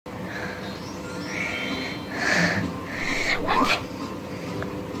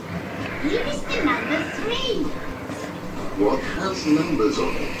has numbers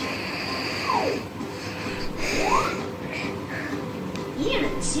on it. Here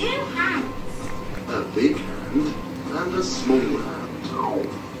are 2 hands. A big hand and a small hand.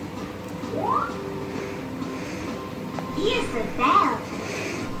 Here's the bell.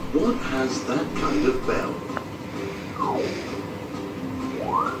 What has that kind of bell?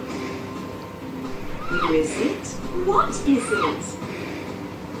 Who is it? What is it?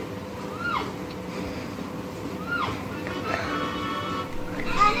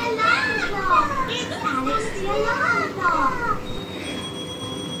 An alarm clock! It's Alex the alarm clock!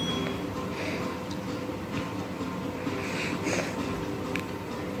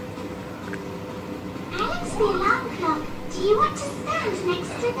 Alex the alarm clock, do you want to stand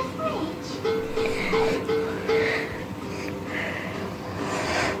next to the fridge?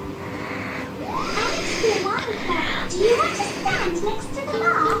 Do you want to stand next to the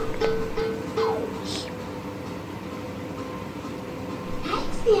bar?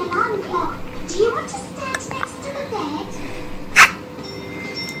 Alex the alarm clock, do you want to stand next to the bed?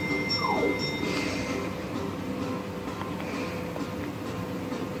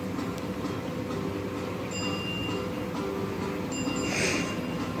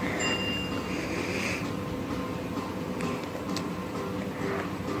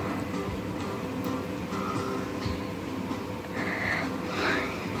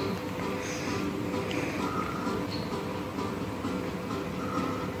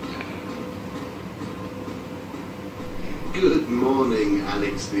 Good morning,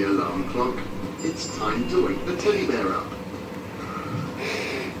 Alex the alarm clock. It's time to wake the teddy bear up.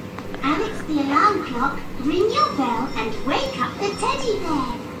 Alex the alarm clock, ring your bell and wake up the teddy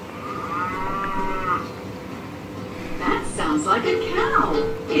bear. That sounds like a cow.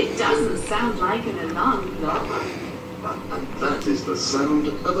 It doesn't sound like an alarm clock. And that is the sound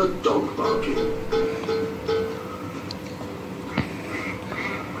of a dog barking.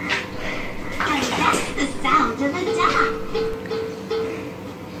 And that's the sound of a duck.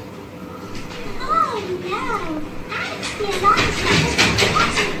 Oh no! Alex the alarm clock has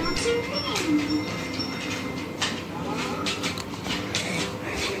forgotten to ring.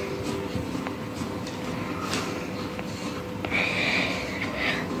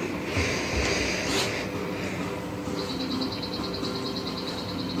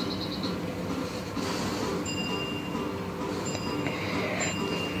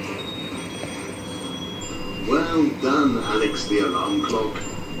 Well done, Alex the alarm clock.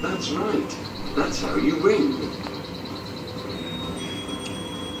 That's right. That's how you ring.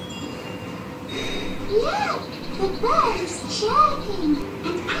 Look! The bird is chirping,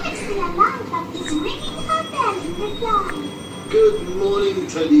 and Alex the alarm clock is ringing her bell in reply. Good morning,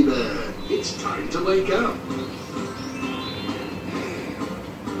 teddy bear. It's time to wake up.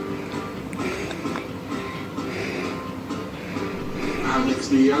 Alex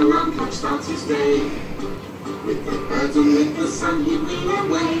the alarm clock starts his day. With the birds and with the sun he will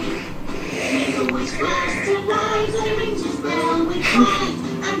awake. He's always first to rise and rings his bell with pride.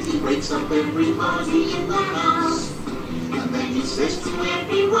 And he wakes up everybody in the house. And then he says to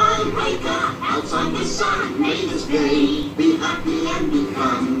everyone, wake up, outside the sun, may this day be happy and be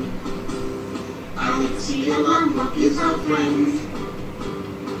fun. Alex the alarm clock is our friend.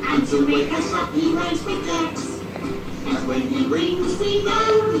 And to wake us up he rings with decks. And when he rings we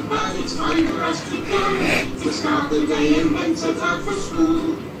know that it's time for us to go, to start the day and then set out for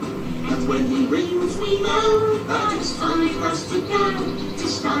school. And when he rings we know that it's time for us to go, to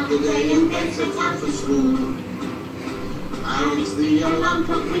start the day and then set out for school. Alex the alarm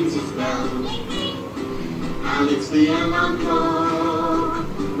clock rings his bell. Alex the alarm clock